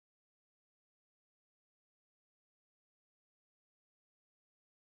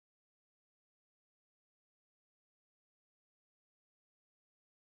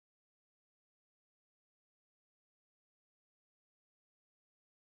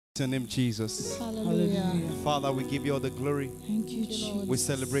Your name, Jesus. Hallelujah. Father, we give you all the glory. Thank you, Jesus. We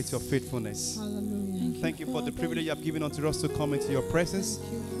celebrate your faithfulness. Hallelujah. Thank you for the privilege you have given unto us to come into your presence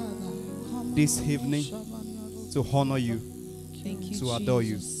Thank you, Father. this evening to honor you, Thank you, to adore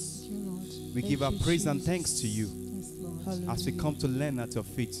you. Jesus. Thank you, Lord. We Thank give our you, praise and Jesus. thanks to you Yes, Lord. as we come to learn at your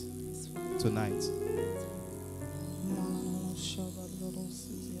feet tonight.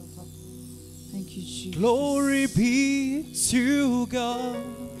 Thank you, Jesus. Glory be to God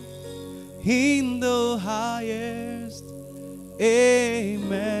in the highest.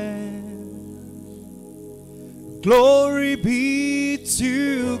 Amen. Glory be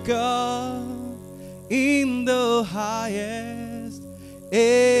to God in the highest.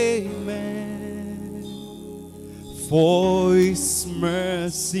 Amen. For his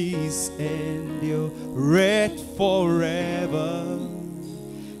mercies endure forever.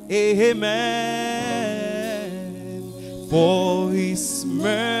 Amen. For his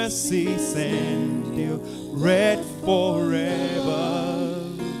mercies endure forever.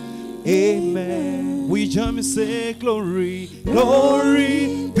 Amen. We join and say glory,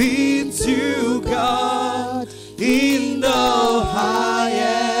 glory be to God in the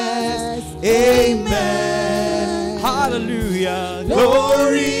highest. Amen. Hallelujah.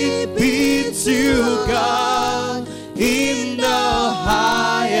 Glory be to God in the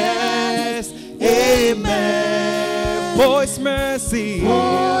highest. Amen. For his mercy,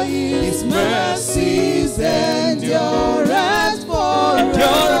 For his mercies endure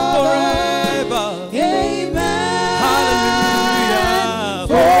forever. Amen. Hallelujah.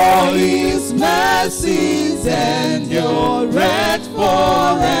 For his mercies endure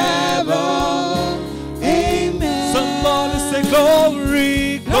forever. Amen. Somebody say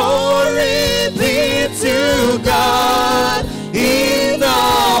glory, glory be to God in the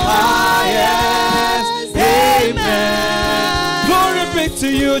highest. Amen. Glory be to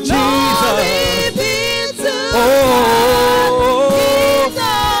you, Jesus. Glory be to Oh,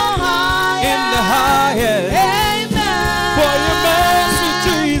 God in the highest. Amen. for your mercy,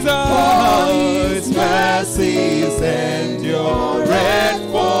 Jesus. For his mercies endure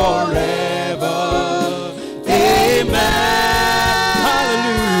forever. Amen.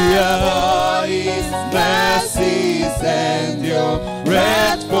 Hallelujah. For his mercies endure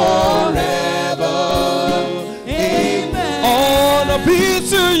forever. Amen. Honor be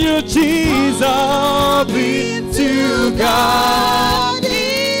to you, Jesus. Be to God.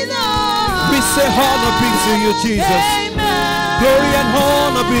 in the We say honor be to you, Jesus. Amen. Glory and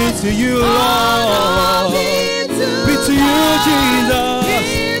honor be to you, Lord. Be to you, Jesus.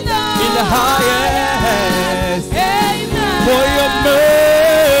 In the highest. Amen. For your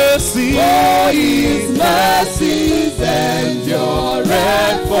mercy. For his mercies endure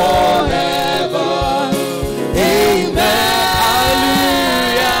forever. Amen.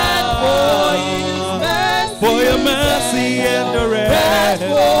 Hallelujah. For your mercy endureth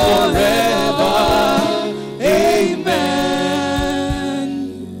forever.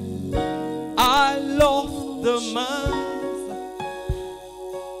 Amen. I love the man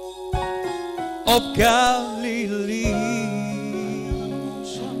of Galilee,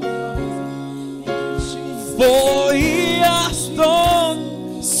 for he has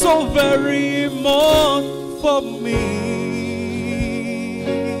done so very much for me.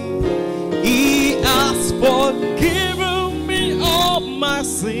 He has forgiven me all my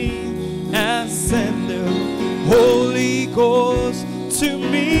sin and sent the Holy Ghost to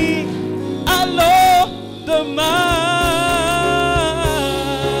me. I love the man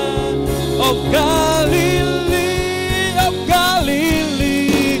of Galilee, of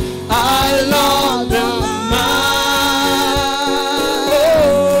Galilee. I love the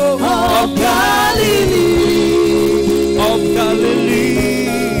man of Galilee, of Galilee.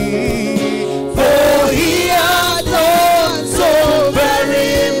 For he has done so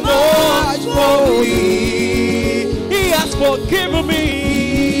very much for me. He has forgiven me.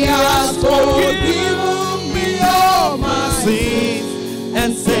 He has forgiven me all my sins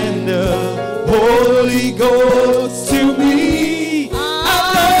and send the Holy Ghost to me. I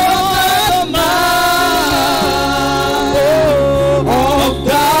love the man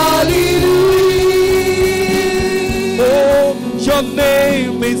of Galilee. Oh, your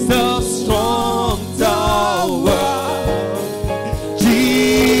name is a strong tower,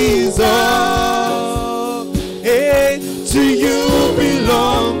 Jesus. And to you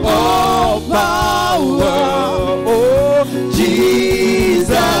belong all power. Oh, Jesus.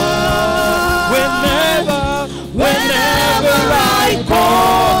 Whenever I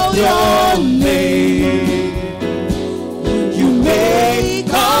call your name, you make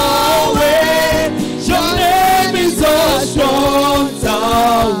a way. Your name is a strong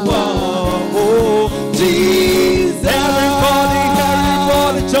tower.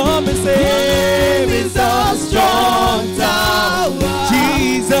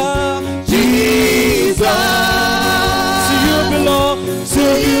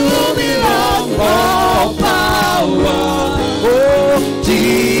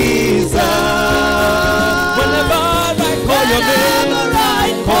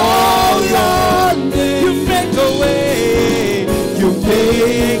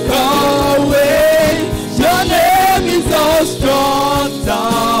 make a way. Your name is a strong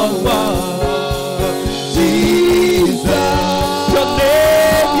tower. Jesus,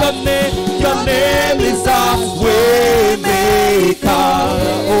 your name is a way maker.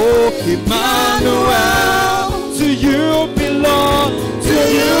 Oh, Emmanuel, to you belong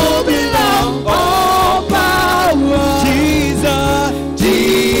all power. Jesus,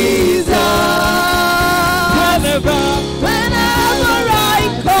 whenever I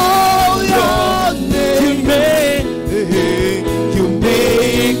call your name, you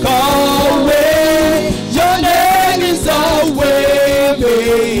make a way. Your name is a way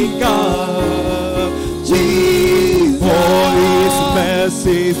maker. Jesus, for His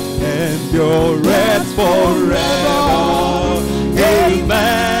mercies endureth forever.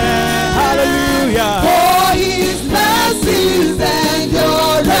 Amen. Hallelujah. For His mercies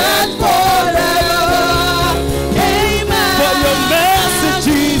endureth forever. Amen. For your mercy,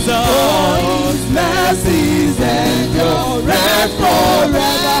 Jesus. For His mercies endureth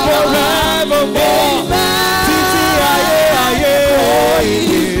forever. Forevermore. For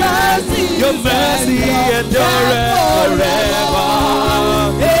His mercies your mercy endureth forever.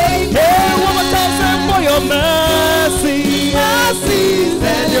 Amen. One more time, say for your mercy. Mercies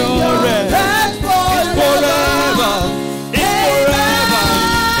endureth forever. Forever.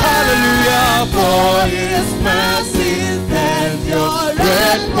 Hallelujah. For His mercies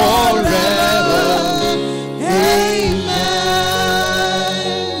endureth forever. Amen.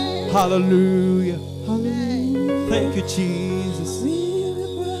 Hallelujah. Thank you, Jesus.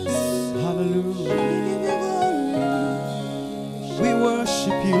 Hallelujah. We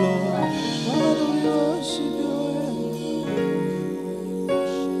worship you, Lord.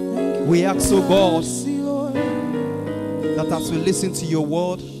 We ask, oh God, that as we listen to your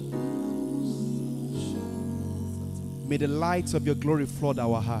word, may the lights of your glory flood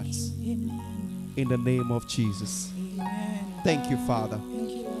our hearts. In the name of Jesus. Thank you, Father.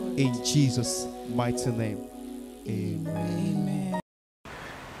 In Jesus' mighty name. Amen.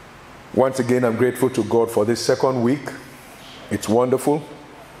 Once again, I'm grateful to God for this second week. It's wonderful.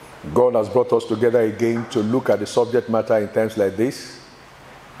 God has brought us together again to look at the subject matter in times like this.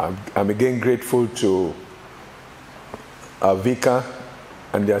 I'm again grateful to our vicar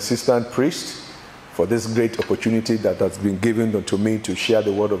and the assistant priest for this great opportunity that has been given unto me to share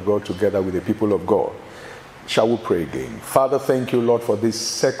the word of God together with the people of God. Shall we pray again? Father, thank you, Lord, for this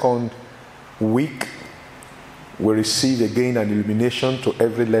second week. We receive again an illumination to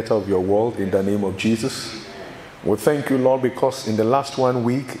every letter of your word in the name of Jesus. We thank you, Lord, because in the last 1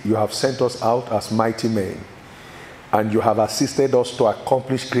 week you have sent us out as mighty men and you have assisted us to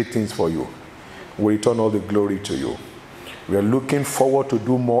accomplish great things for you. We return all the glory to you. We are looking forward to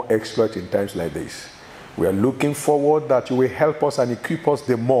do more exploits in times like this. We are looking forward that you will help us and equip us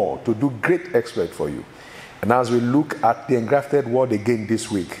the more to do great exploits for you. And as we look at the engrafted word again this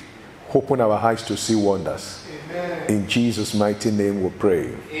week, open our eyes to see wonders. Amen. In Jesus' mighty name we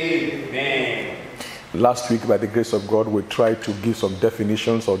pray. Amen. Last week, by the grace of God, we tried to give some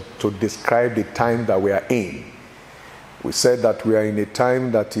definitions or to describe the time that we are in. We said that we are in a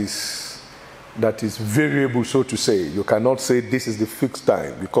time that is variable, so to say. You cannot say this is the fixed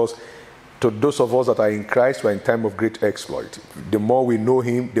time, because to those of us that are in Christ, we are in time of great exploit. The more we know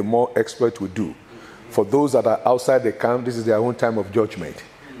Him, the more exploit we do. For those that are outside the camp, this is their own time of judgment.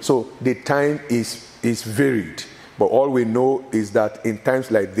 So the time is varied. But all we know is that in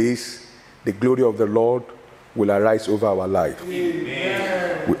times like this, the glory of the Lord will arise over our life.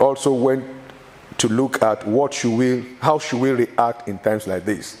 Amen. We also went to look at how should we react in times like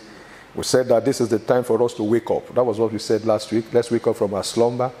this. We said that this is the time for us to wake up. That was what we said last week. Let's wake up from our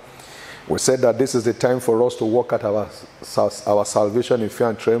slumber. We said that this is the time for us to walk at our salvation in fear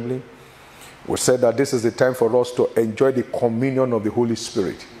and trembling. We said that this is the time for us to enjoy the communion of the Holy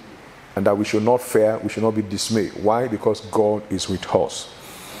Spirit, and that we should not fear, we should not be dismayed. Why? Because God is with us.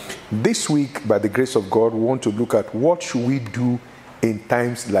 This week, by the grace of God, we want to look at what should we do in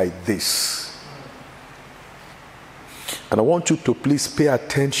times like this. And I want you to please pay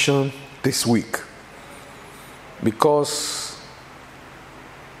attention this week, because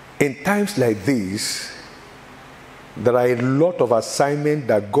in times like this, there are a lot of assignments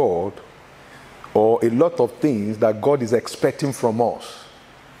that God, or a lot of things that God is expecting from us.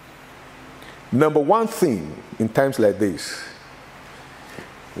 Number one thing in times like this,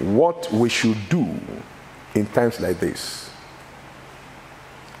 what we should do in times like this: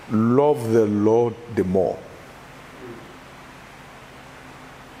 love the Lord the more.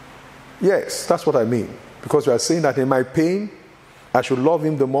 Yes, that's what I mean. Because you are saying that in my pain, I should love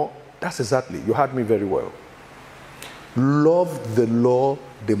Him the more. That's exactly, you heard me very well. love the Lord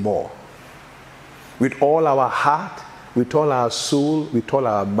the more. With all our heart, with all our soul, with all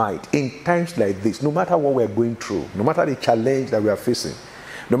our might. In times like this, no matter what we're going through, no matter the challenge that we are facing,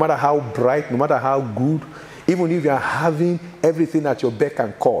 no matter how bright, no matter how good, even if you are having everything at your beck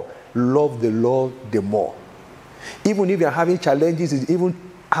and call, love the Lord the more. Even if you are having challenges, even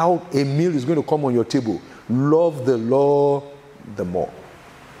how a meal is going to come on your table, love the Lord the more.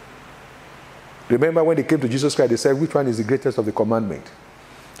 Remember when they came to Jesus Christ, they said, which one is the greatest of the commandment?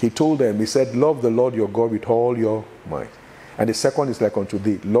 He told them, he said, love the Lord your God with all your might. And the second is like unto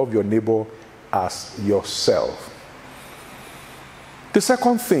thee, love your neighbor as yourself. The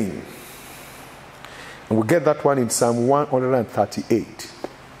second thing, and we'll get that one in Psalm 138.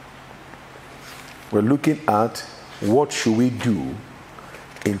 We're looking at what should we do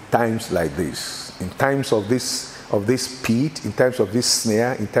in times like this. In times of this pit, in times of this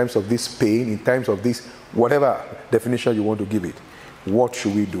snare, in times of this pain, in times of this, whatever definition you want to give it. What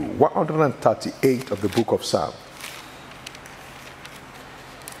should we do? 138 of the book of Psalm.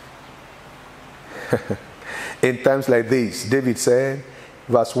 In times like this, David said,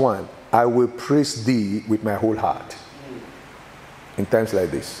 verse 1, I will praise thee with my whole heart. In times like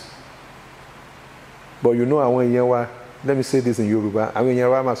this. But you know, let me say this in Yoruba. I mean,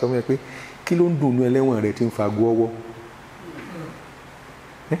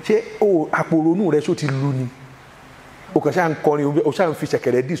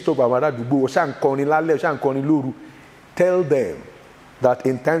 tell them that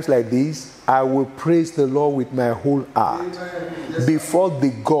in times like this, I will praise the Lord with my whole heart. Before the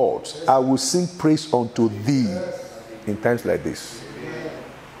gods, I will sing praise unto thee. In times like this,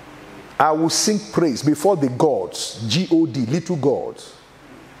 I will sing praise before the gods, G-O-D, little gods.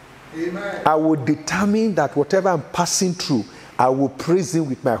 Amen. I will determine that whatever I'm passing through, I will praise him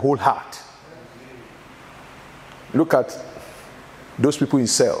with my whole heart. Look at those people in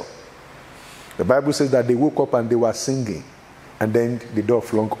cell. The Bible says that they woke up and they were singing, and then the door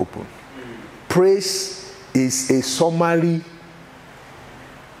flung open. Praise is a summary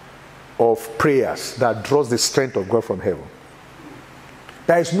of prayers that draws the strength of God from heaven.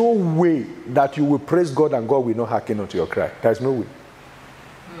 There is no way that you will praise God and God will not hearken unto your cry. There is no way.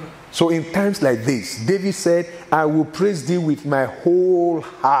 So in times like this, David said, I will praise thee with my whole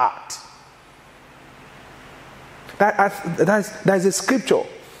heart. There's a scripture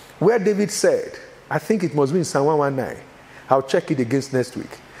where David said, I think it must be in Psalm 119. I'll check it against next week.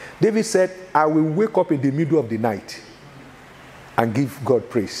 David said, I will wake up in the middle of the night and give God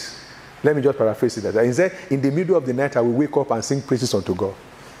praise. Let me just paraphrase it. He said, in the middle of the night, I will wake up and sing praises unto God.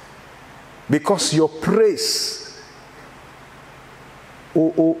 Because your praise,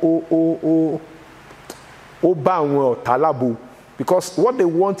 because what they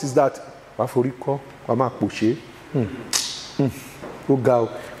want is that, but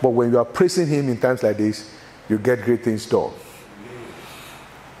when you are praising him in times like this, you get great things done.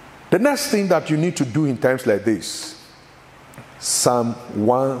 The next thing that you need to do in times like this, Psalm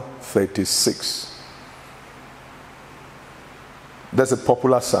 136. That's a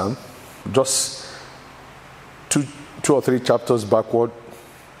popular psalm, just two or three chapters backward.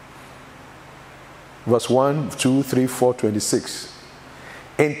 Verse 1, 2, 3, 4, 26.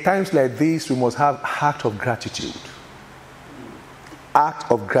 In times like this, we must have heart of gratitude.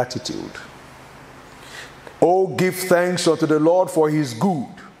 Act of gratitude. Oh, give thanks unto the Lord, for he is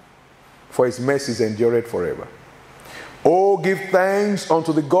good, for his mercies endureth forever. Oh, give thanks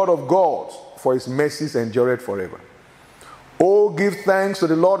unto the God of gods, for his mercies endureth forever. Oh, give thanks to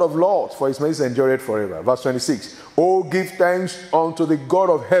the Lord of lords, for his mercies endureth forever. Verse 26. Oh, give thanks unto the God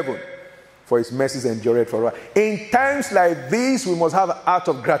of heaven, for his mercies endureth forever. In times like this, we must have an heart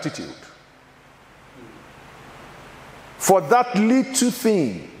of gratitude. For that little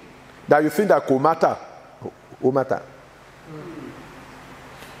thing that you think that could matter, will matter.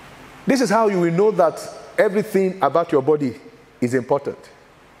 This is how you will know that everything about your body is important.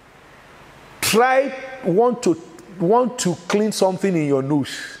 Want to clean something in your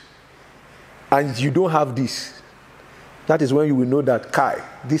nose, and you don't have this. That is when you will know that,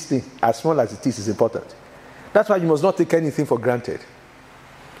 this thing, as small as it is important. That's why you must not take anything for granted.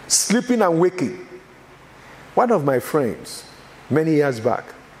 Sleeping and waking. One of my friends, many years back,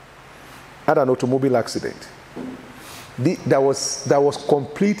 had an automobile accident. There was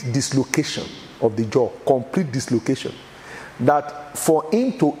complete dislocation of the jaw, complete dislocation. That for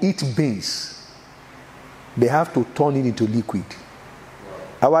him to eat beans, they have to turn it into liquid.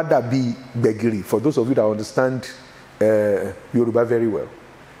 How would that be begiri? For those of you that understand Yoruba very well,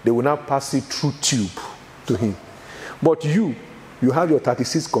 they will now pass it through tube to him. But you have your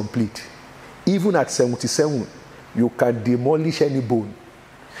 36 complete. Even at 77, you can demolish any bone.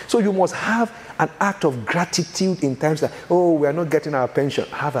 So you must have an act of gratitude in times like, oh, we are not getting our pension.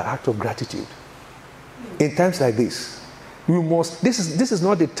 Have an act of gratitude. In times like this, we must, this is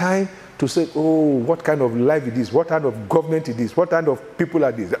not the time to say, oh, what kind of life it is, what kind of government it is, what kind of people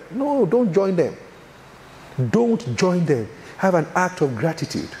are these. No, don't join them. Don't join them. Have an act of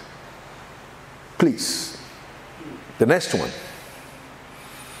gratitude. Please. The next one.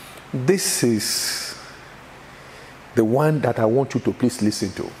 This is the one that I want you to please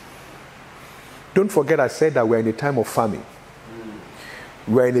listen to. Don't forget I said that we're in a time of famine.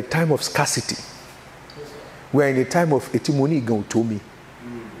 We're in a time of scarcity. We're in a time of etimoni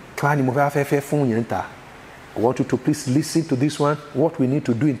to I want you to please listen to this one, what we need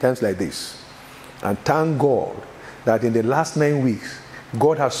to do in times like this. And thank God that in the last 9 weeks,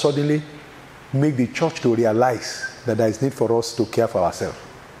 God has suddenly made the church to realize that there is need for us to care for ourselves.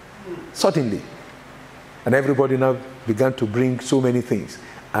 Suddenly. And everybody now began to bring so many things.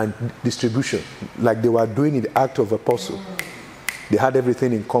 And distribution, like they were doing in the Act of Apostle. They had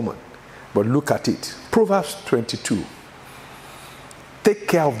everything in common. But look at it. Proverbs 22. Take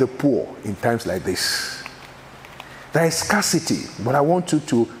care of the poor in times like this. There is scarcity, but I want you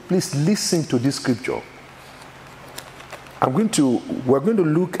to please listen to this scripture. We're going to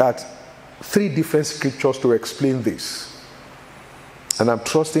look at 3 different scriptures to explain this. And I'm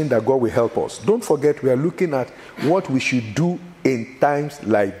trusting that God will help us. Don't forget, we are looking at what we should do in times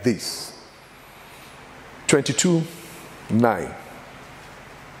like this. 22:9.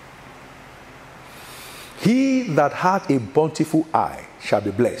 He that hath a bountiful eye shall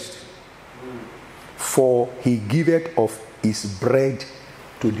be blessed, for he giveth of his bread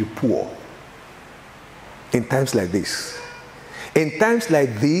to the poor. In times like this. In times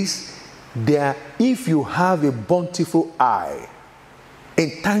like this, if you have a bountiful eye,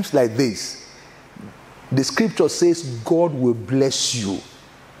 in times like this, the scripture says God will bless you.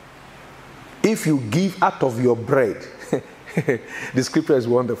 If you give out of your bread, the scripture is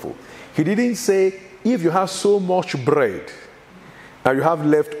wonderful. He didn't say, if you have so much bread and you have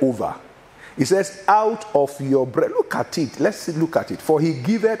left over. He says, out of your bread. Look at it. Let's look at it. For he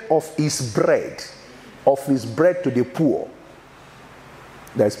giveth of his bread to the poor.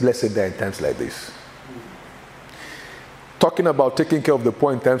 There is blessing there in times like this. Talking about taking care of the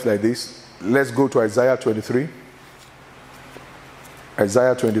poor in times like this, let's go to Isaiah 23.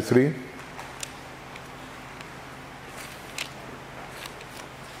 Isaiah 23.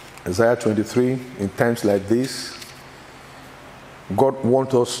 Isaiah 23, in times like this, God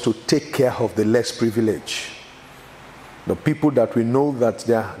wants us to take care of the less privileged. The people that we know that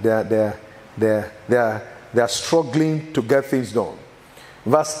they are struggling to get things done.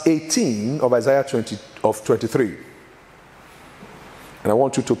 Verse 18 of Isaiah 23. And I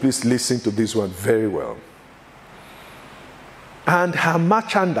want you to please listen to this one very well. And her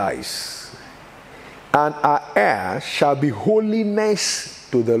merchandise and her heir shall be holiness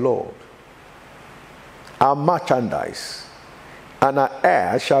to the Lord. Our merchandise and our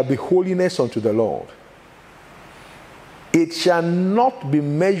heir shall be holiness unto the Lord. It shall not be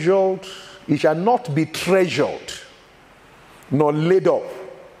measured, it shall not be treasured, nor laid up.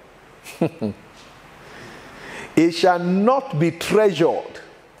 It shall not be treasured,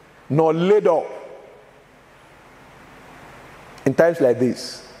 nor laid up. In times like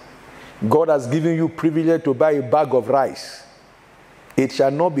this, God has given you privilege to buy a bag of rice. It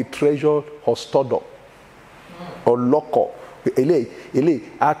shall not be treasured or stored up or locked up.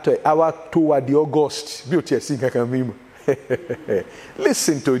 Toward the August.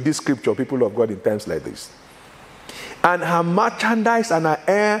 Listen to this scripture, people of God, in times like this. And her merchandise and her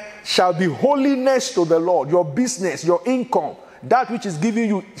heir shall be holiness to the Lord. Your business, your income, that which is given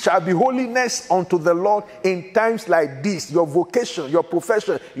you shall be holiness unto the Lord in times like this. Your vocation, your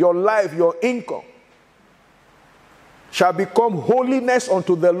profession, your life, your income shall become holiness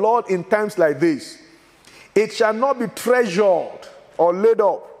unto the Lord in times like this. It shall not be treasured or laid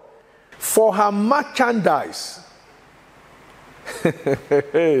up. For her merchandise.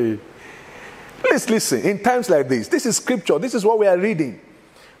 Please listen, in times like this, this is scripture, this is what we are reading.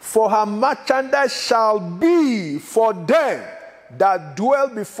 For her merchandise shall be for them that dwell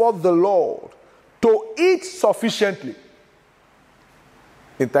before the Lord, to eat sufficiently.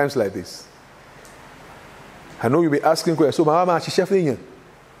 In times like this. I know you'll be asking questions. So, Mama,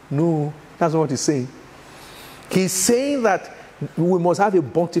 no, that's not what he's saying. He's saying that we must have a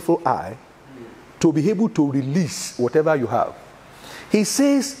bountiful eye to be able to release whatever you have. He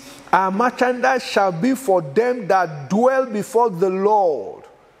says, our merchandise shall be for them that dwell before the Lord.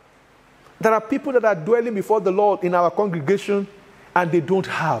 There are people that are dwelling before the Lord in our congregation and they don't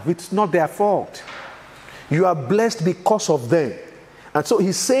have. It's not their fault. You are blessed because of them. And so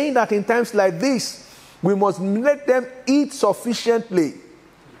he's saying that in times like this, we must let them eat sufficiently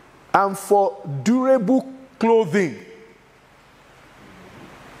and for durable clothing.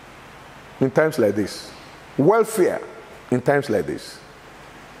 In times like this. Welfare in times like this.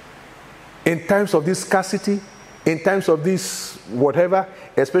 In times of this scarcity, in times of this whatever,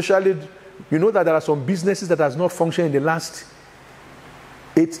 especially, you know that there are some businesses that has not functioned in the last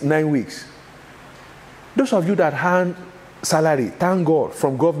 8-9 weeks. Those of you that hand salary, thank God,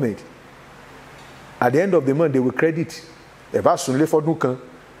 from government, at the end of the month, they will credit. They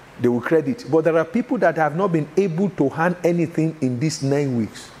will credit. But there are people that have not been able to hand anything in these 9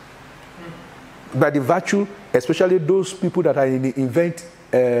 weeks. By the virtue, especially those people that are in the event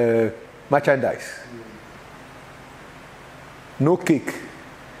merchandise. No cake.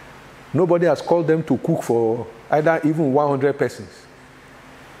 Nobody has called them to cook for either even 100 persons.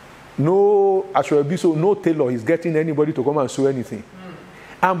 No, no tailor is getting anybody to come and sew anything.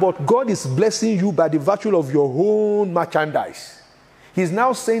 But God is blessing you by the virtue of your own merchandise. He's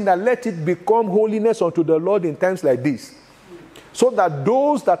now saying that let it become holiness unto the Lord in times like this. So that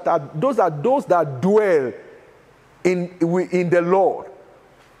those that dwell in the Lord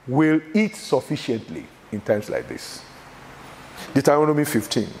will eat sufficiently in times like this. Deuteronomy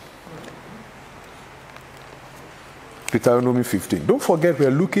 15. Deuteronomy 15. Don't forget,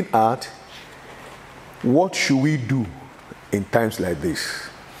 we're looking at what should we do in times like this.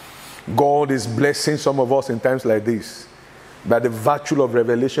 God is blessing some of us in times like this by the virtue of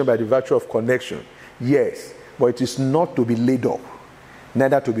revelation, by the virtue of connection. Yes, but it is not to be laid up,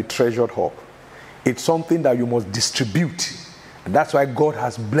 neither to be treasured up. It's something that you must distribute. And that's why God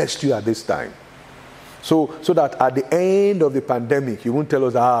has blessed you at this time. So that at the end of the pandemic, you won't tell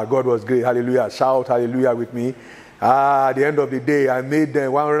us, God was great, hallelujah, shout hallelujah with me. At the end of the day, I made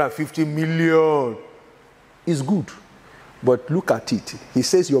them 150 million. It's good. But look at it. He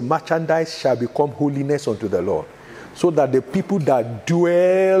says, your merchandise shall become holiness unto the Lord. So that the people that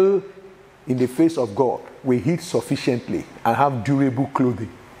dwell in the face of God will eat sufficiently and have durable clothing.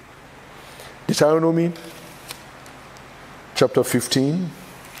 Deuteronomy chapter 15.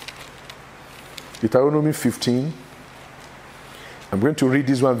 Deuteronomy 15. I'm going to read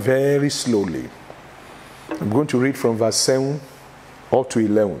this one very slowly. I'm going to read from verse 7 up to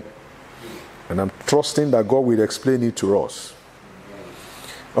 11. And I'm trusting that God will explain it to us.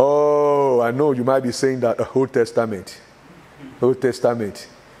 Oh, I know you might be saying that Old Testament. Old Testament.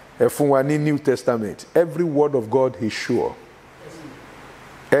 New Testament. Every word of God is sure.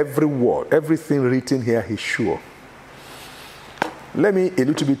 Every word, everything written here is sure. Let me a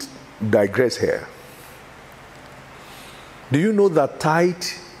little bit digress here. Do you know that tithe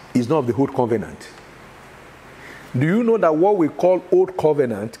is not of the Old Covenant? Do you know that what we call Old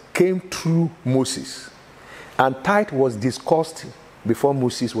Covenant came through Moses? And tithe was discussed before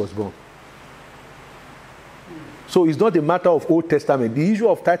Moses was born. So it's not a matter of Old Testament. The issue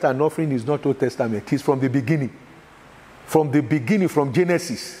of tithe and offering is not Old Testament. It's from the beginning. From the beginning, from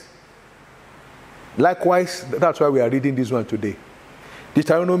Genesis. Likewise, that's why we are reading this one today.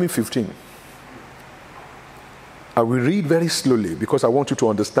 Deuteronomy 15. I will read very slowly because I want you to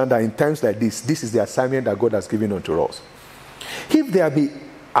understand that in times like this, this is the assignment that God has given unto us. If there be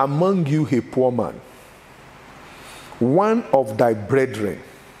among you a poor man, one of thy brethren,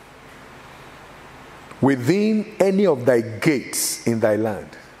 within any of thy gates in thy land.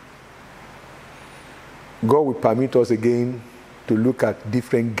 God will permit us again to look at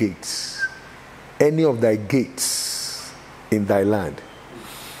different gates. Any of thy gates in thy land,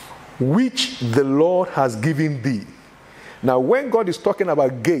 which the Lord has given thee. Now, when God is talking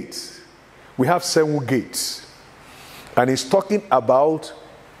about gates, we have 7 gates. And he's talking about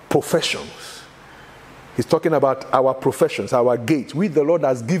professions. He's talking about our professions, our gates, which the Lord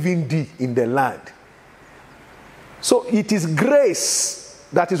has given thee in the land. So it is grace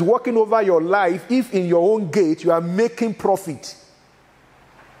that is working over your life if in your own gate you are making profit.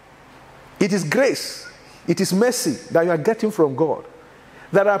 It is grace. It is mercy that you are getting from God.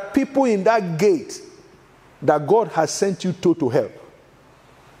 There are people in that gate that God has sent you to help.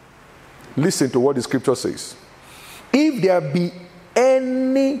 Listen to what the scripture says. If there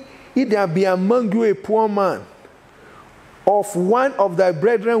be among you a poor man of one of thy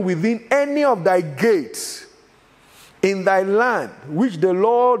brethren within any of thy gates in thy land, which the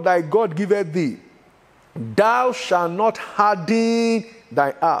Lord thy God giveth thee, thou shalt not harden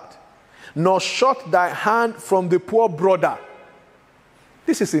thy heart, nor shut thy hand from the poor brother.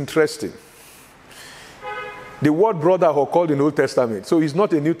 This is interesting. The word brother are called in Old Testament, so it's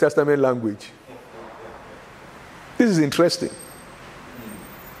not a New Testament language. This is interesting.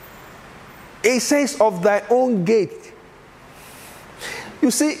 It says of thy own gate.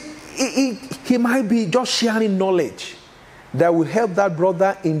 You see, he might be just sharing knowledge that will help that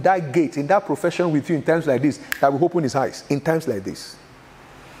brother in that gate, in that profession with you in times like this, that will open his eyes in times like this.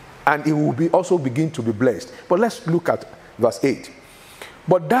 And he will also begin to be blessed. But let's look at verse 8.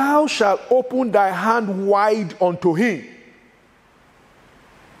 But thou shalt open thy hand wide unto him,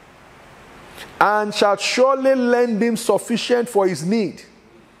 and shalt surely lend him sufficient for his need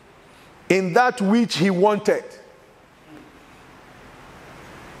in that which he wanted.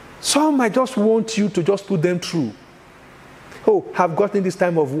 Some might just want you to just put them through. Oh, I've gotten this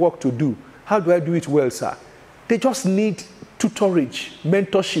time of work to do. How do I do it well, sir? They just need tutorage,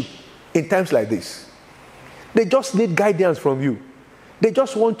 mentorship in times like this. They just need guidance from you. They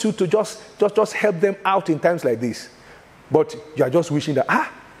just want you to just help them out in times like this. But you are just wishing that, 3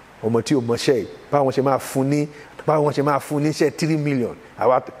 million.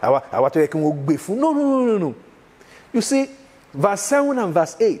 No. You see, verse 7 and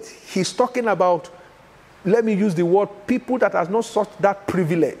verse 8, he's talking about, let me use the word, people that are not such that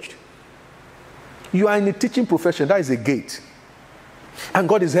privileged. You are in a teaching profession, that is a gate. And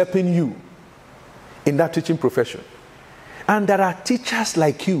God is helping you in that teaching profession. And there are teachers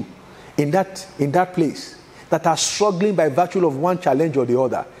like you in that place that are struggling by virtue of one challenge or the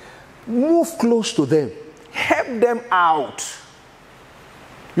other. Move close to them. Help them out.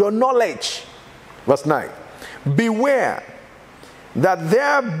 Your knowledge. Verse 9. Beware that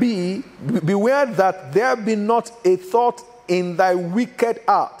there be not a thought in thy wicked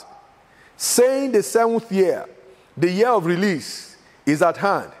heart, saying the 7th year, the year of release, is at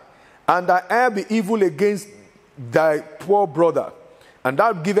hand, and thy eye be evil against thy poor brother, and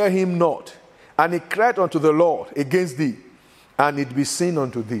thou givest him not, and he cried unto the Lord against thee, and it be seen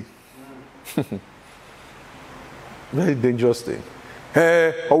unto thee. Very dangerous thing.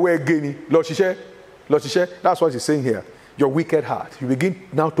 That's what he's saying here. Your wicked heart. You begin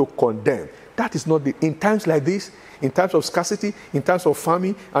now to condemn. That is not in times like this, in times of scarcity, in times of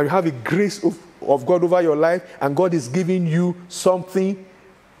famine, and you have a grace of God over your life, and God is giving you something,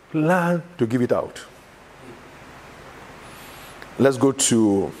 learn to give it out. Let's go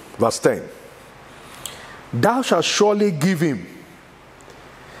to verse 10. Thou shalt surely give him.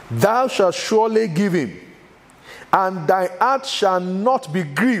 Thou shalt surely give him, and thy heart shall not be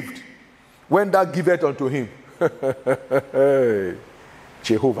grieved when thou givest unto him.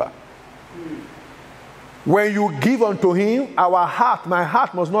 Jehovah. When you give unto him, my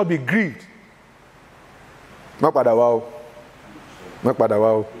heart must not be grieved. Our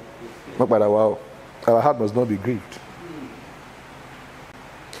heart must not be grieved.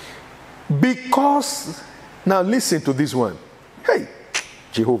 Because, now listen to this one. Hey,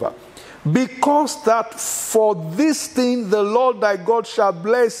 Jehovah. Because that for this thing the Lord thy God shall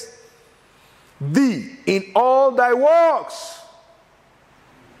bless thee in all thy works.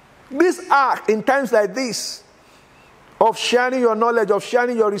 This act in times like this, of sharing your knowledge, of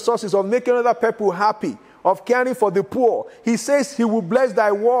sharing your resources, of making other people happy, of caring for the poor, he says he will bless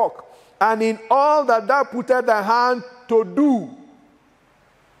thy work, and in all that thou puttest thy hand to do.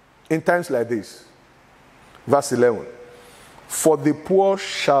 In times like this. Verse 11. For the poor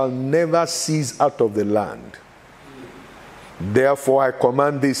shall never cease out of the land. Therefore I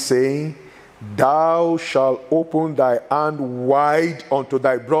command thee, saying, thou shalt open thy hand wide unto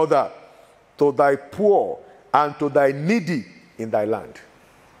thy brother, to thy poor, and to thy needy in thy land.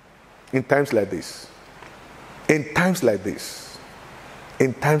 In times like this. In times like this.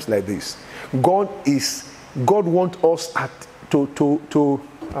 In times like this. God wants us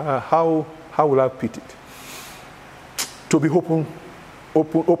how will I put it? To be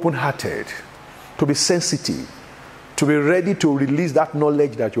open-hearted, to be sensitive, to be ready to release that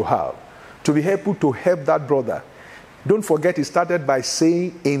knowledge that you have, to be able to help that brother. Don't forget, he started by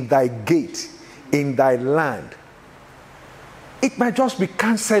saying, in thy gate, in thy land. It might just be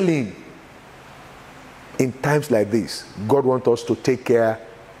counseling. In times like this, God wants us to take care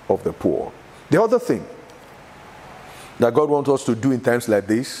of the poor. The other thing that God wants us to do in times like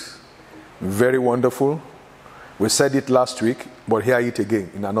this, very wonderful. We said it last week, but hear it again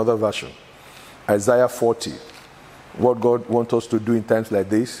in another version. Isaiah 40. What God wants us to do in times like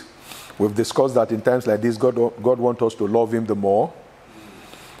this. We've discussed that in times like this, God wants us to love him the more.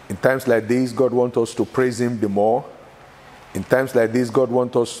 In times like this, God wants us to praise him the more. In times like this, God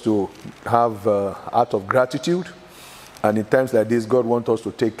wants us to have an heart of gratitude. And in times like this, God wants us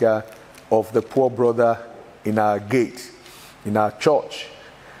to take care of the poor brother in our gate, in our church.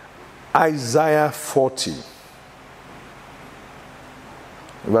 Isaiah 40,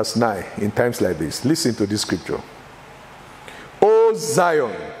 verse 9, in times like this. Listen to this scripture. O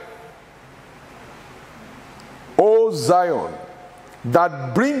Zion, O Zion,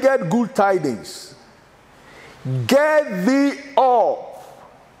 that bringeth good tidings, get thee up,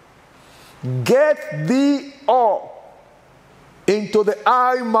 into the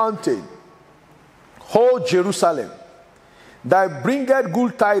high mountain, O Jerusalem, that bringeth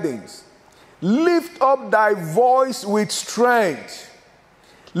good tidings. Lift up thy voice with strength.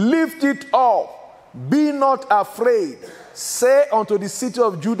 Lift it up. Be not afraid. Say unto the city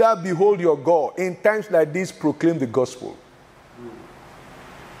of Judah, behold your God. In times like this, proclaim the gospel.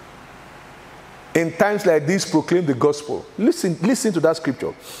 In times like this, proclaim the gospel. Listen to that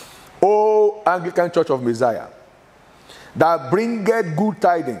scripture. O Anglican Church of Messiah, that bringeth good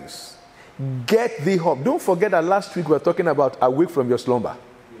tidings, get thee up. Don't forget that last week we were talking about awake from your slumber.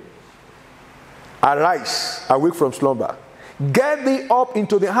 Arise, awake from slumber. Get thee up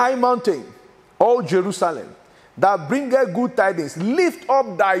into the high mountain, O Jerusalem, that bringeth good tidings. Lift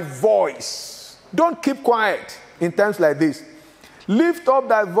up thy voice. Don't keep quiet in times like this. Lift up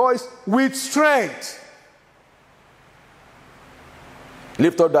thy voice with strength.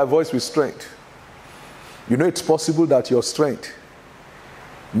 Lift up thy voice with strength. You know it's possible that your strength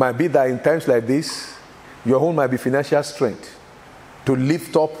might be that in times like this, your own might be financial strength to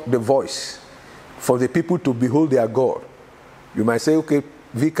lift up the voice for the people to behold their God. You might say, okay,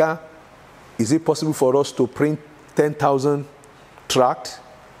 Vicar, is it possible for us to print 10,000 tracts?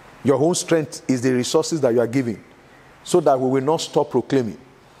 Your own strength is the resources that you are giving, so that we will not stop proclaiming.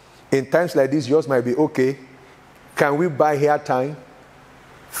 In times like this, yours might be, okay, can we buy airtime,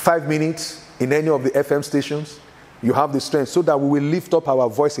 5 minutes in any of the FM stations? You have the strength, so that we will lift up our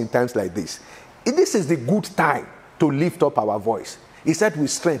voice in times like this. This is the good time to lift up our voice. He said with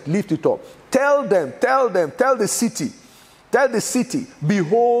strength, lift it up. Tell the city,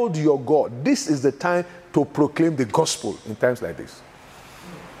 behold your God. This is the time to proclaim the gospel in times like this.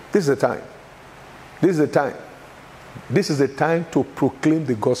 This is the time. This is the time. This is the time to proclaim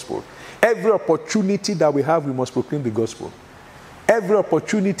the gospel. Every opportunity that we have, we must proclaim the gospel. Every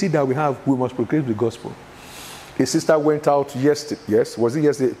opportunity that we have, we must proclaim the gospel. His sister went out yesterday. Yes, was it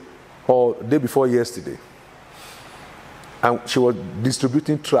yesterday or day before yesterday? And she was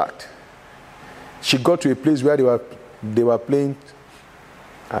distributing tract. She got to a place where they were playing,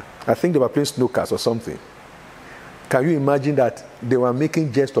 I think they were playing snookers or something. Can you imagine that they were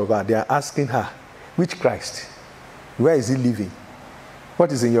making jest of her? They are asking her, which Christ? Where is he living?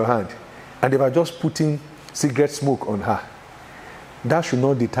 What is in your hand? And they were just putting cigarette smoke on her. That should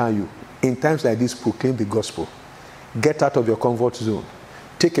not deter you. In times like this, proclaim the gospel. Get out of your comfort zone.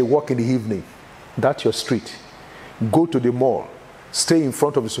 Take a walk in the evening. That's your street. Go to the mall. Stay in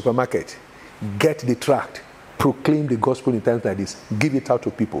front of the supermarket. Get the tract. Proclaim the gospel in times like this. Give it out to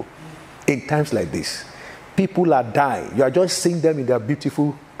people. In times like this, people are dying. You are just seeing them in their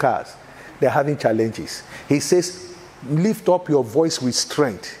beautiful cars. They're having challenges. He says, lift up your voice with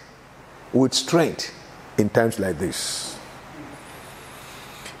strength. With strength in times like this.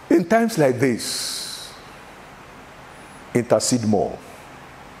 In times like this, intercede more.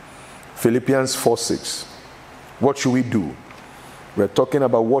 Philippians 4:6. What should we do? We're talking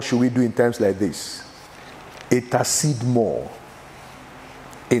about what should we do in times like this. Intercede more.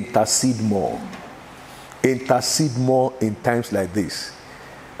 Intercede more. Intercede more in times like this.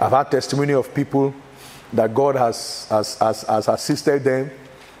 I've had testimony of people that God has assisted them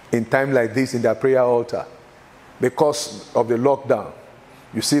in time like this in their prayer altar because of the lockdown.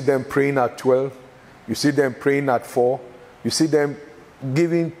 You see them praying at 12. You see them praying at 4. You see them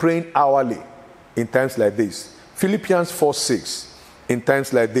praying hourly in times like this. Philippians 4:6. In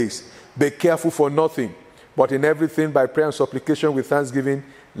times like this, be careful for nothing, but in everything by prayer and supplication with thanksgiving,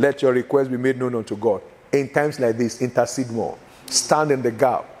 let your requests be made known unto God. In times like this, intercede more. Stand in the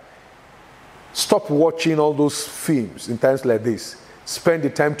gap. Stop watching all those films in times like this. Spend the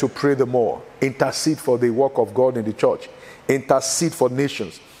time to pray the more. Intercede for the work of God in the church. Intercede for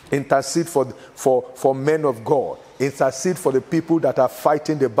nations. Intercede for men of God. Intercede for the people that are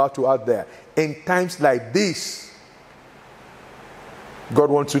fighting the battle out there. In times like this, God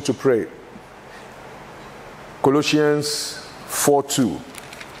wants you to pray. Colossians 4:2.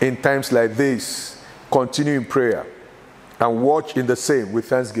 In times like this, continue in prayer and watch in the same with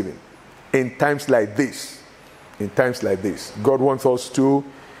thanksgiving. In times like this, God wants us to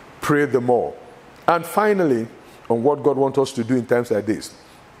pray the more. And finally, on what God wants us to do in times like this.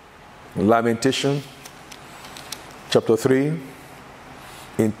 Lamentation, chapter 3.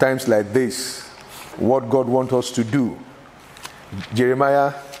 In times like this, what God wants us to do.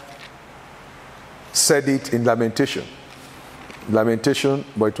 Jeremiah said it in Lamentation,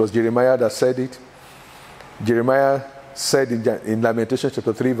 but it was Jeremiah that said it. Jeremiah said in Lamentation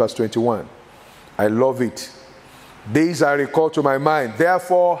chapter 3 verse 21, I love it. These I recall to my mind.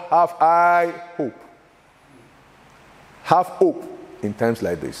 Therefore have I hope. Have hope in times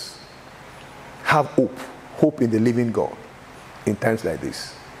like this. Have hope. Hope in the living God in times like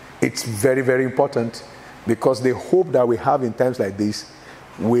this. It's very, very important, because the hope that we have in times like this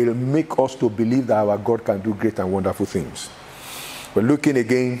will make us to believe that our God can do great and wonderful things. We're looking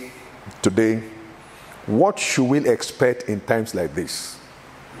again today. What should we expect in times like this?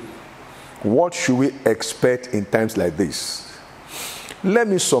 What should we expect in times like this? Let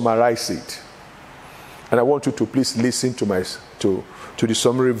me summarize it. And I want you to please listen to the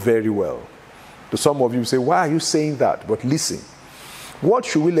summary very well. To some of you say, why are you saying that? But listen. What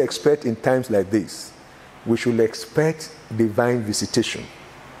should we expect in times like this? We should expect divine visitation.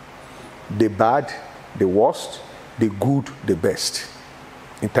 The bad, the worst, the good, the best.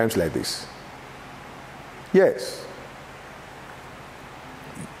 In times like this. Yes.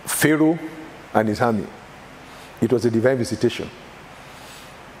 Pharaoh and his army. It was a divine visitation.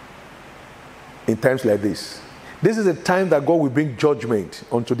 In times like this. This is a time that God will bring judgment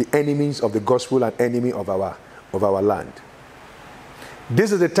unto the enemies of the gospel and enemy of our land.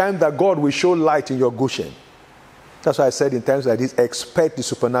 This is the time that God will show light in your Goshen. That's why I said in times like this, expect the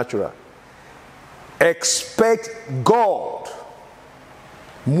supernatural. Expect God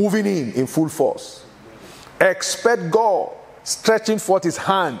moving in full force. Expect God stretching forth his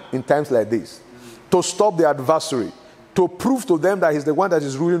hand in times like this to stop the adversary, to prove to them that he's the one that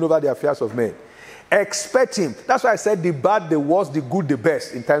is ruling over the affairs of men. Expect him. That's why I said the bad, the worst, the good, the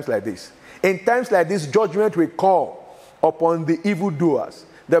best in times like this. In times like this, judgment will come upon the evildoers,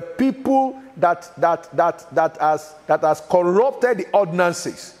 the people that has corrupted the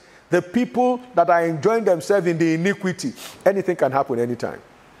ordinances, the people that are enjoying themselves in the iniquity. Anything can happen anytime.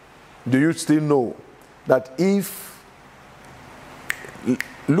 Do you still know that if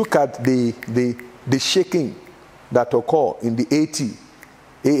look at the shaking that occurred in the Haiti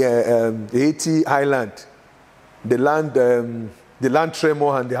island, the land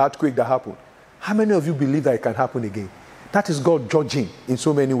tremor and the earthquake that happened? How many of you believe that it can happen again? That is God judging in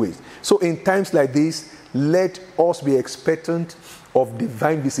so many ways. So in times like this, let us be expectant of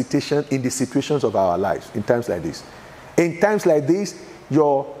divine visitation in the situations of our lives. In times like this. In times like this,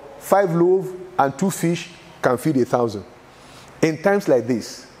 your 5 loaves and 2 fish can feed 1,000. In times like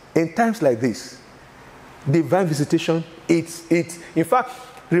this, divine visitation, it's in fact,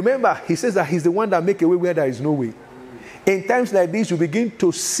 remember, he says that he's the one that makes a way where there is no way. In times like this, you begin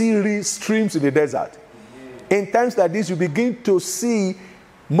to see streams in the desert. In times like this, you begin to see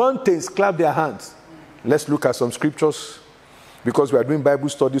mountains clap their hands. Let's look at some scriptures, because we are doing Bible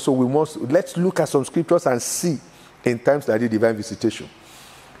study, so let's look at some scriptures and see in times like the divine visitation.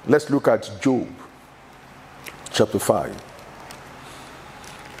 Let's look at Job chapter 5.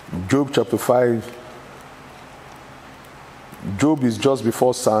 Job chapter 5. Job is just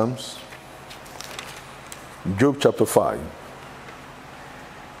before Psalms. Job chapter 5.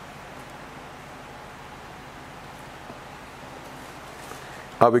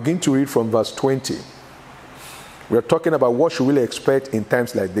 I'll begin to read from verse 20. We're talking about what should we expect in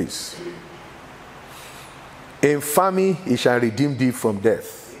times like this. In famine, he shall redeem thee from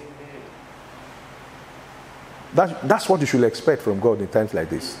death. That's what you should expect from God in times like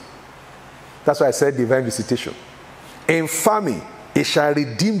this. That's why I said divine visitation. In famine, he shall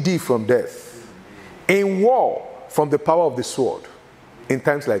redeem thee from death. In war, from the power of the sword. In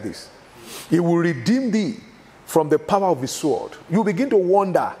times like this. He will redeem thee from the power of the sword. You begin to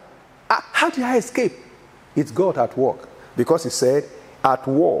wonder, how did I escape? It's God at work. Because he said, at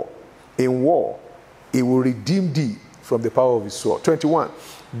war, in war, he will redeem thee from the power of his sword. 21.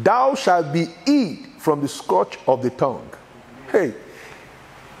 Thou shalt be hid from the scourge of the tongue. Hey,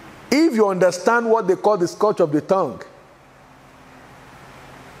 if you understand what they call the scourge of the tongue,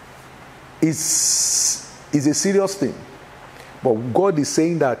 is a serious thing. But God is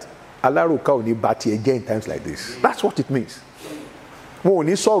saying that Allah will come again in times like this. That's what it means. He will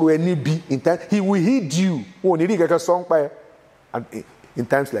heed you in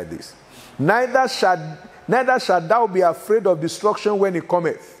times like this. Neither shalt thou be afraid of destruction when it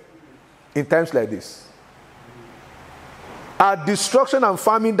cometh. In times like this. At destruction and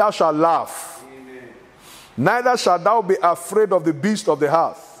famine thou shalt laugh. Amen. Neither shalt thou be afraid of the beast of the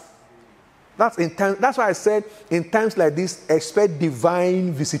earth. That's why I said, in times like this, expect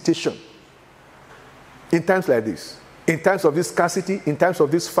divine visitation. In times like this. In times of this scarcity, in times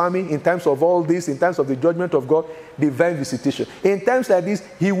of this famine, in times of all this, in times of the judgment of God, divine visitation. In times like this,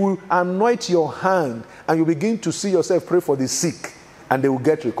 he will anoint your hand and you begin to see yourself pray for the sick and they will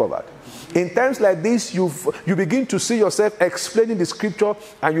get recovered. In times like this, you begin to see yourself explaining the scripture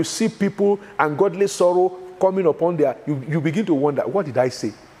and you see people and godly sorrow coming upon there, you begin to wonder, what did I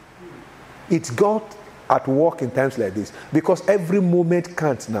say? It's God at work in times like this, because every moment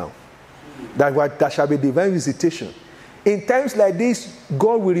counts now. There shall be divine visitation. In times like this,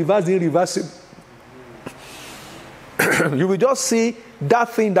 God will reverse the irreversible. You will just see that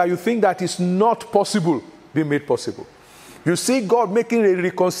thing that you think that is not possible be made possible. You see God making a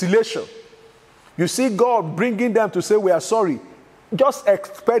reconciliation. You see God bringing them to say, we are sorry. Just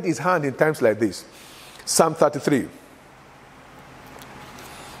expect his hand in times like this. Psalm 33.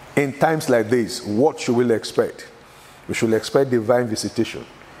 In times like this, what should we expect? We should expect divine visitation.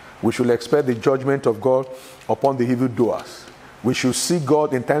 We should expect the judgment of God upon the evildoers. We should see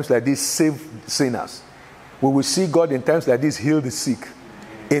God in times like this save sinners. We will see God in times like this heal the sick.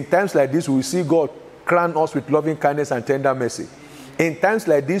 In times like this, we will see God crown us with loving kindness and tender mercy. In times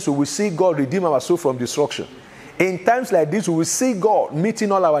like this, we will see God redeem our soul from destruction. In times like this, we will see God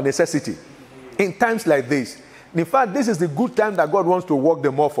meeting all our necessity. In times like this. In fact, this is the good time that God wants to work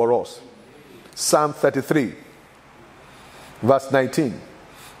them more for us. Psalm 33, verse 19.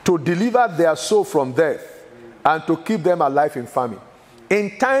 To deliver their soul from death and to keep them alive in famine.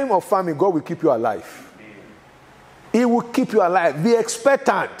 In time of famine, God will keep you alive. He will keep you alive. Be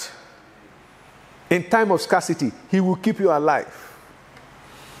expectant. In time of scarcity, he will keep you alive.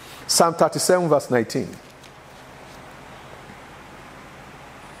 Psalm 37, verse 19.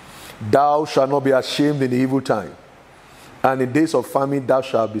 Thou shalt not be ashamed in the evil time, and in days of famine thou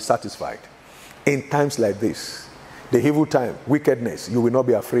shalt be satisfied. In times like this, the evil time, wickedness, you will not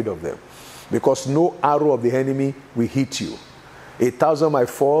be afraid of them, because no arrow of the enemy will hit you. 1,000 might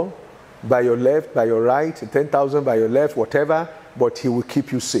fall by your left, by your right, 10,000 by your left, whatever, but he will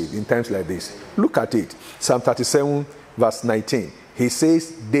keep you safe in times like this. Look at it. Psalm 37, verse 19. He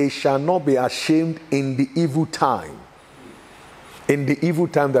says, they shall not be ashamed in the evil time. In the evil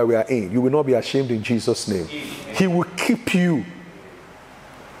time that we are in, you will not be ashamed in Jesus' name. He will keep you.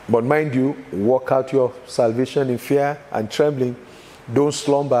 But mind you, work out your salvation in fear and trembling. Don't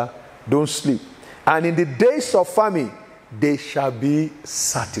slumber, don't sleep. And in the days of famine, they shall be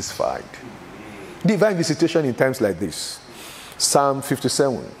satisfied. Divine visitation in times like this. Psalm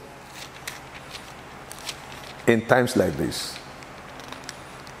 57. In times like this.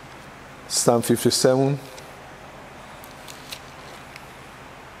 Psalm 57.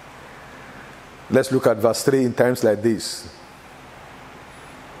 Let's look at verse 3 in times like this.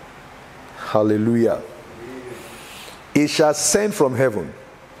 Hallelujah. He shall send from heaven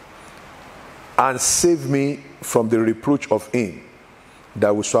and save me from the reproach of him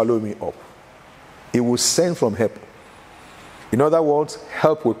that will swallow me up. He will send from heaven. In other words,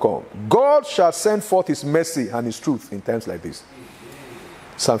 help will come. God shall send forth his mercy and his truth in times like this.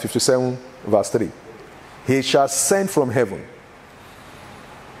 Psalm 57, verse 3. He shall send from heaven.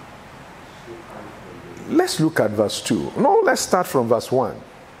 Let's look at verse 2. No, let's start from verse 1.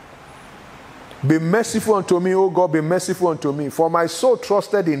 Be merciful unto me, O God, be merciful unto me, for my soul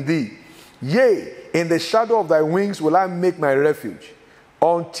trusted in thee. Yea, in the shadow of thy wings will I make my refuge,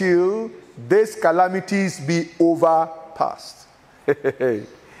 until these calamities be overpassed.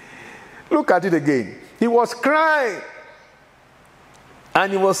 Look at it again. He was crying,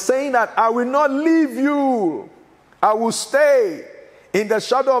 and he was saying that I will not leave you. I will stay. In the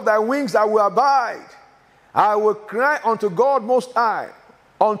shadow of thy wings I will abide. I will cry unto God most high,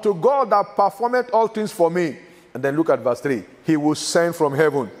 unto God that performeth all things for me. And then look at verse 3. He will send from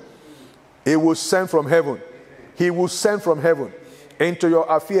heaven. He will send from heaven. He will send from heaven into your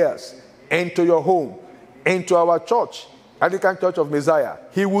affairs, into your home, into our church, Anglican Church of Messiah.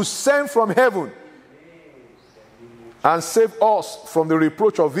 He will send from heaven and save us from the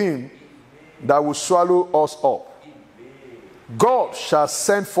reproach of him that will swallow us up. God shall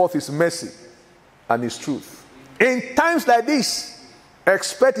send forth his mercy and his truth. In times like this,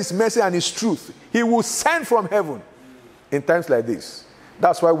 expect his mercy and his truth. He will send from heaven in times like this.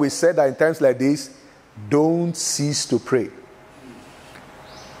 That's why we said that in times like this, don't cease to pray.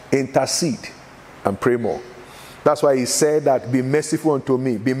 Intercede and pray more. That's why he said that, be merciful unto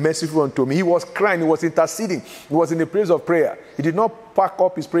me, be merciful unto me. He was crying, he was interceding, he was in the place of prayer. He did not pack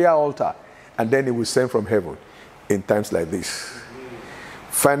up his prayer altar, and then he will send from heaven in times like this.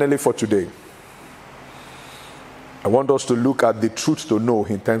 Finally, for today, I want us to look at the truth to know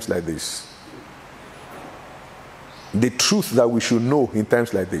in times like this. The truth that we should know in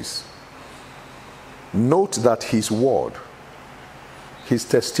times like this. Note that his word, his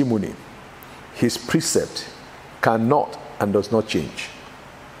testimony, his precept cannot and does not change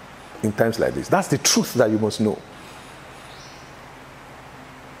in times like this. That's the truth that you must know.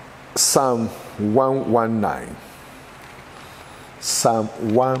 Psalm 119. Psalm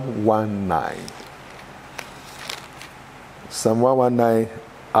 119. Psalm 119,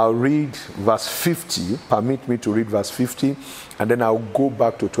 I'll read verse 50. Permit me to read verse 50, and then I'll go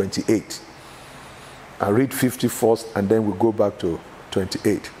back to 28. I'll read 50 first, and then we'll go back to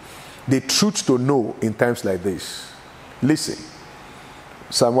 28. The truth to know in times like this. Listen.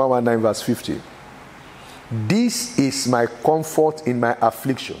 Psalm 119, verse 50. This is my comfort in my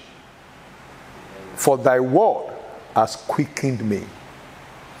affliction, for thy word has quickened me.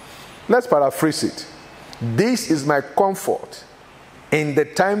 Let's paraphrase it. This is my comfort in the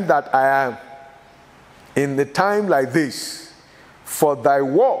time that I am, in the time like this, for thy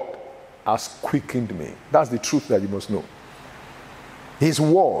word has quickened me. That's the truth that you must know. His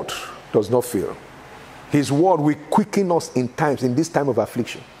word does not fail. His word will quicken us in times, in this time of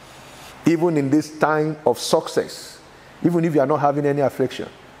affliction. Even in this time of success, even if you are not having any affliction,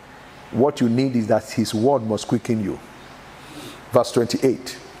 what you need is that his word must quicken you. Verse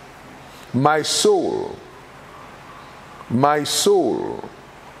 28. My soul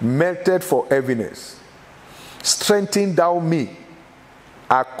melted for heaviness. Strengthen thou me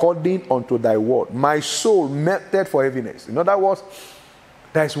according unto thy word. My soul melted for heaviness. In other words,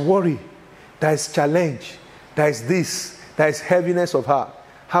 there is worry, there is challenge, there is this, there is heaviness of heart.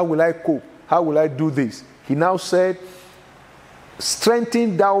 How will I cope? How will I do this? He now said,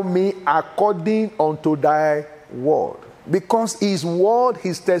 strengthen thou me according unto thy word. Because his word,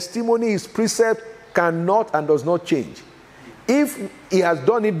 his testimony, his precept cannot and does not change. If he has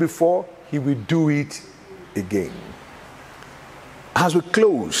done it before, he will do it again. As we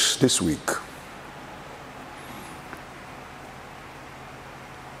close this week,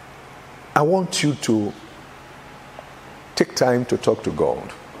 I want you to take time to talk to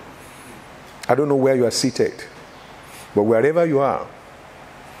God. I don't know where you are seated, but wherever you are,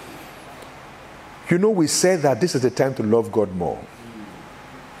 you know, we said that this is the time to love God more.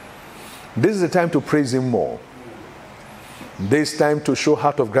 This is the time to praise him more. This is time to show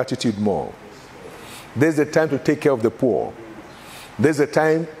heart of gratitude more. This is the time to take care of the poor. This is the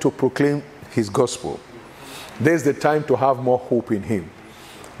time to proclaim his gospel. This is the time to have more hope in him.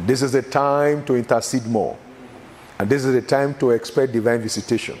 This is the time to intercede more. And this is the time to expect divine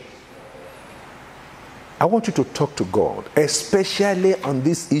visitation. I want you to talk to God, especially on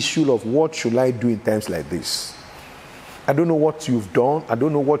this issue of what should I do in times like this. I don't know what you've done. I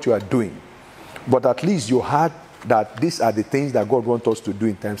don't know what you are doing. But at least you heard that these are the things that God wants us to do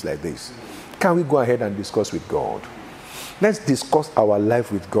in times like this. Can we go ahead and discuss with God? Let's discuss our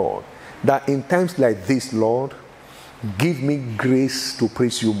life with God. That in times like this, Lord, give me grace to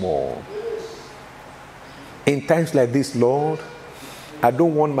praise you more. In times like this, Lord, I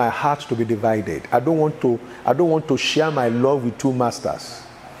don't want my heart to be divided. I don't want to share my love with two masters.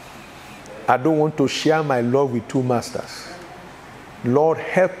 I don't want to share my love with two masters. Lord,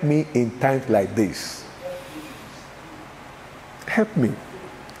 help me in times like this. Help me.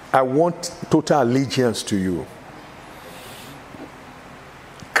 I want total allegiance to you.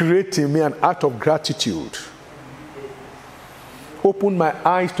 Create in me an act of gratitude. Open my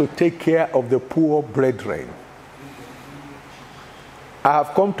eyes to take care of the poor brethren. I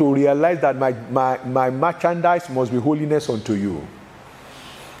have come to realize that my merchandise must be holiness unto you.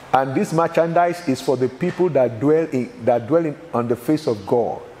 And this merchandise is for the people that dwell on the face of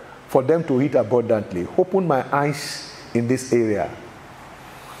God, for them to eat abundantly. Open my eyes in this area.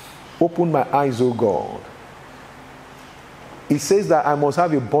 Open my eyes, O God. It says that I must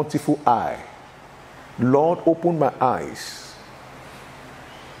have a bountiful eye. Lord, open my eyes.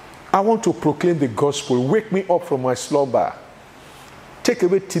 I want to proclaim the gospel. Wake me up from my slumber. Take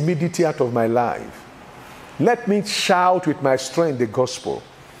away timidity out of my life. Let me shout with my strength the gospel.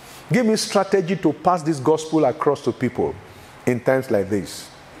 Give me strategy to pass this gospel across to people in times like this.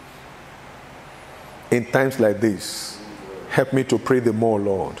 In times like this. Help me to pray the more,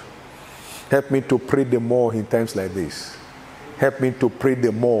 Lord. Help me to pray the more in times like this. Help me to pray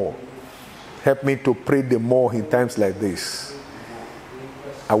the more. Help me to pray the more in times like this.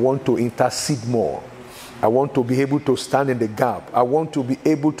 I want to intercede more. I want to be able to stand in the gap. I want to be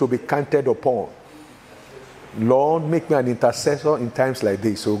able to be counted upon. Lord, make me an intercessor in times like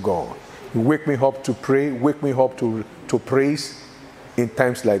this, oh God. Wake me up to pray. Wake me up to praise in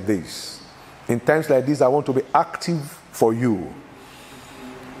times like this. In times like this, I want to be active for you.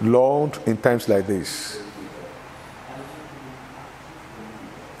 Lord, in times like this.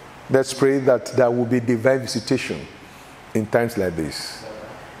 Let's pray that there will be divine visitation in times like this.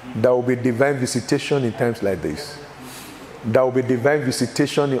 There will be divine visitation in times like this. There will be divine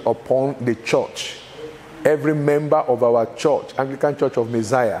visitation upon the church. Every member of our church, Anglican Church of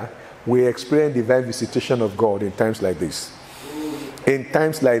Messiah, will experience divine visitation of God in times like this. In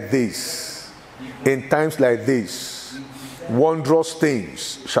times like this. In times like this. Wondrous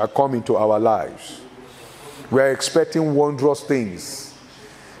things shall come into our lives. We are expecting wondrous things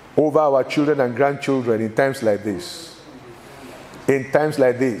over our children and grandchildren in times like this. In times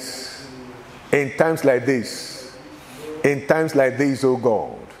like this. In times like this. In times like this, oh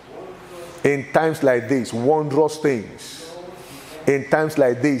God. In times like this, wondrous things. In times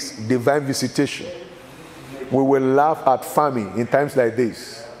like this, divine visitation. We will laugh at famine in times like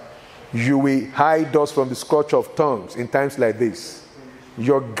this. You will hide us from the scorch of tongues in times like this.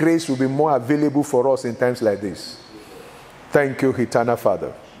 Your grace will be more available for us in times like this. Thank you, eternal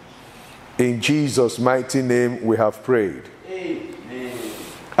Father. In Jesus' mighty name we have prayed. Amen.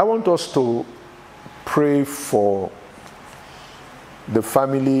 I want us to pray for the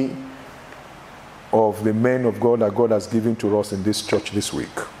family of the men of God that God has given to us in this church this week.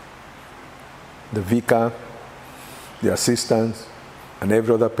 The vicar, the assistants, and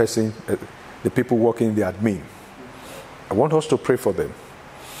every other person, the people working in the admin. I want us to pray for them.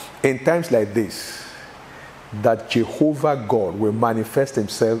 In times like this, that Jehovah God will manifest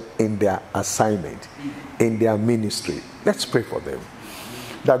himself in their assignment, in their ministry. Let's pray for them.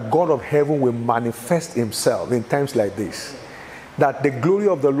 That God of heaven will manifest himself in times like this. That the glory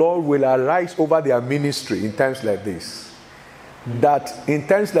of the Lord will arise over their ministry in times like this. That in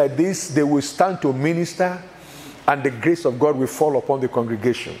times like this, they will stand to minister and the grace of God will fall upon the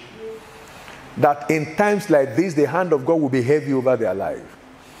congregation. That in times like this, the hand of God will be heavy over their life.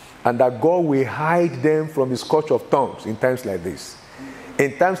 And that God will hide them from the scorch of tongues in times like this.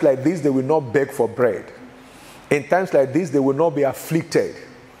 In times like this, they will not beg for bread. In times like this, they will not be afflicted.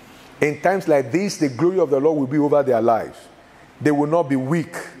 In times like this, the glory of the Lord will be over their lives. They will not be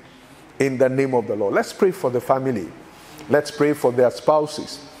weak in the name of the Lord. Let's pray for the family. Let's pray for their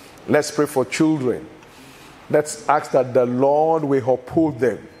spouses. Let's pray for children. Let's ask that the Lord will uphold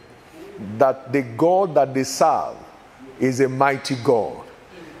them. That the God that they serve is a mighty God.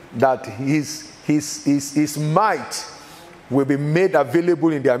 That his might will be made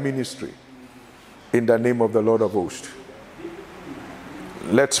available in their ministry. In the name of the Lord of hosts.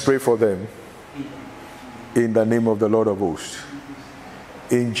 Let's pray for them. In the name of the Lord of hosts.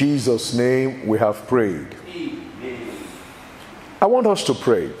 In Jesus' name we have prayed. I want us to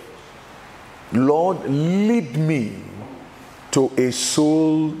pray. Lord, lead me to a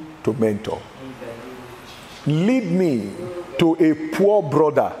soul to mentor. Lead me to a poor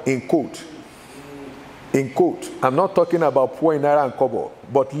brother, in quote. In quote. I'm not talking about poor in naira and kobo,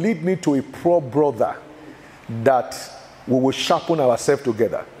 but lead me to a poor brother that we will sharpen ourselves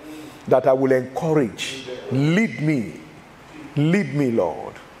together. That I will encourage. Lead me. Lead me,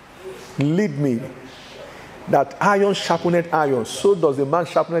 Lord. Lead me. That iron sharpeneth iron, so does the man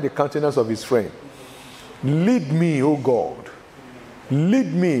sharpen the countenance of his friend. Lead me, O God.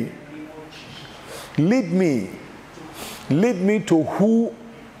 Lead me. Lead me. Lead me to who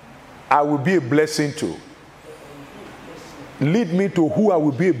I will be a blessing to. Lead me to who I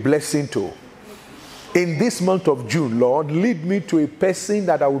will be a blessing to. In this month of June, Lord, lead me to a person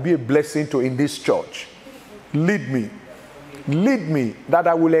that I will be a blessing to in this church. Lead me. Lead me that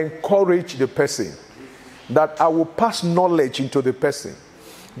I will encourage the person. That I will pass knowledge into the person.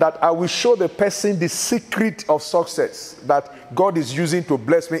 That I will show the person the secret of success that God is using to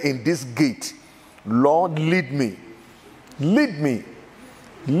bless me in this gate. Lord, lead me. Lead me.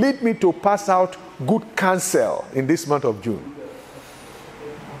 Lead me to pass out good counsel in this month of June.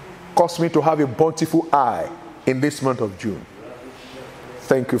 Cause me to have a bountiful eye in this month of June.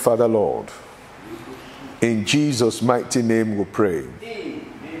 Thank you, Father Lord. In Jesus' mighty name we pray.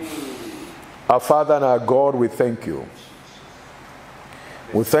 Our Father and our God, we thank you.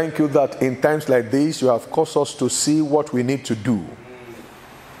 We thank you that in times like this, you have caused us to see what we need to do.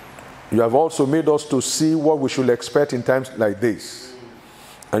 You have also made us to see what we should expect in times like this.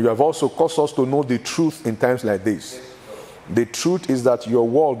 And you have also caused us to know the truth in times like this. The truth is that your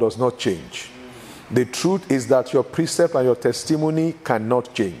word does not change. The truth is that your precept and your testimony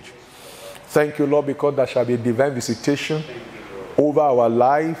cannot change. Thank you, Lord, because there shall be a divine visitation over our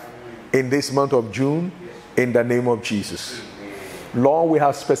life in this month of June, in the name of Jesus. Lord, we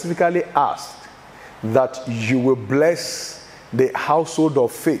have specifically asked that you will bless the household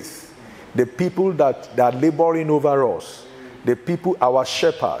of faith, the people that are laboring over us, the people, our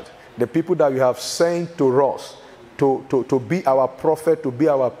shepherd, the people that you have sent to us to be our prophet, to be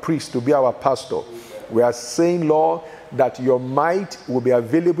our priest, to be our pastor. We are saying, Lord, that your might will be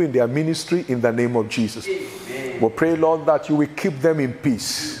available in their ministry in the name of Jesus. We pray, Lord, that you will keep them in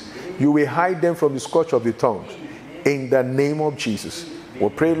peace. You will hide them from the scorch of the tongues in the name of Jesus. We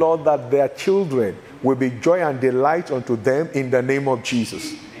pray, Lord, that their children will be joy and delight unto them in the name of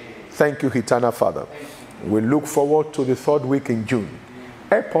Jesus. Thank you, eternal Father. We look forward to the 3rd week in June.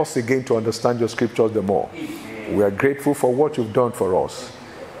 Help us again to understand your scriptures the more. We are grateful for what you've done for us.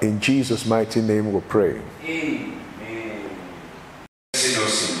 In Jesus' mighty name we pray. Amen. Blessing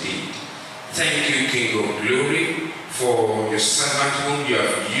us indeed. Thank you, King of Glory, for your servant whom you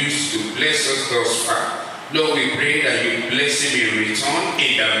have used to bless us thus far. Lord, we pray that you bless him in return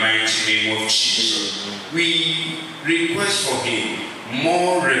in the mighty name of Jesus. We request for him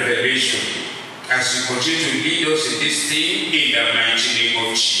more revelation as you continue to lead us in this thing in the mighty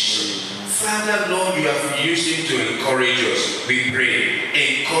name of Jesus. Father, Lord, you have used him to encourage us. We pray.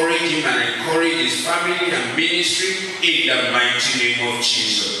 Encourage him and encourage his family and ministry in the mighty name of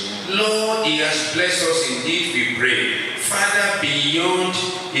Jesus. Lord, he has blessed us indeed, we pray. Father, beyond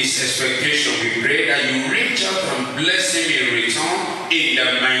his expectation, we pray that you reach out and bless him in return in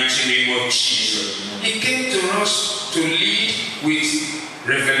the mighty name of Jesus. He came to us to lead with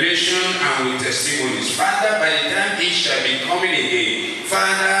revelation and with testimonies. Father, by the time he shall be coming again,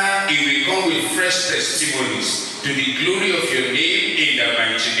 Father, he will come with fresh testimonies to the glory of your name in the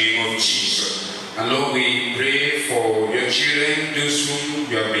mighty name of Jesus. And Lord, we pray for your children, those whom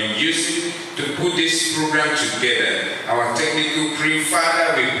you have been using to put this program together. Our technical crew,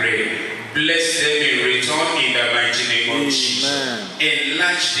 Father, we pray. Bless them in return in the mighty name of Jesus.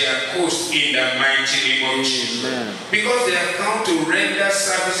 Enlarge their coast in the mighty name of Jesus. Because they have come to render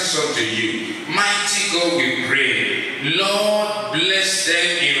services unto you. Mighty God, we pray. Lord, bless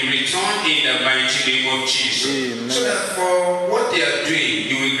them in return in the mighty name of Jesus. So that for what they are doing,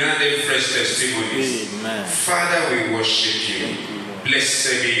 you will grant them fresh testimonies. Father, we worship you.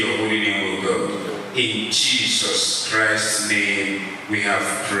 Blessed be your holy name, O God. In Jesus Christ's name we have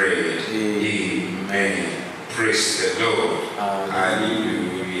prayed. Amen. Praise the Lord.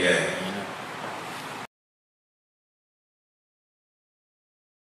 Hallelujah.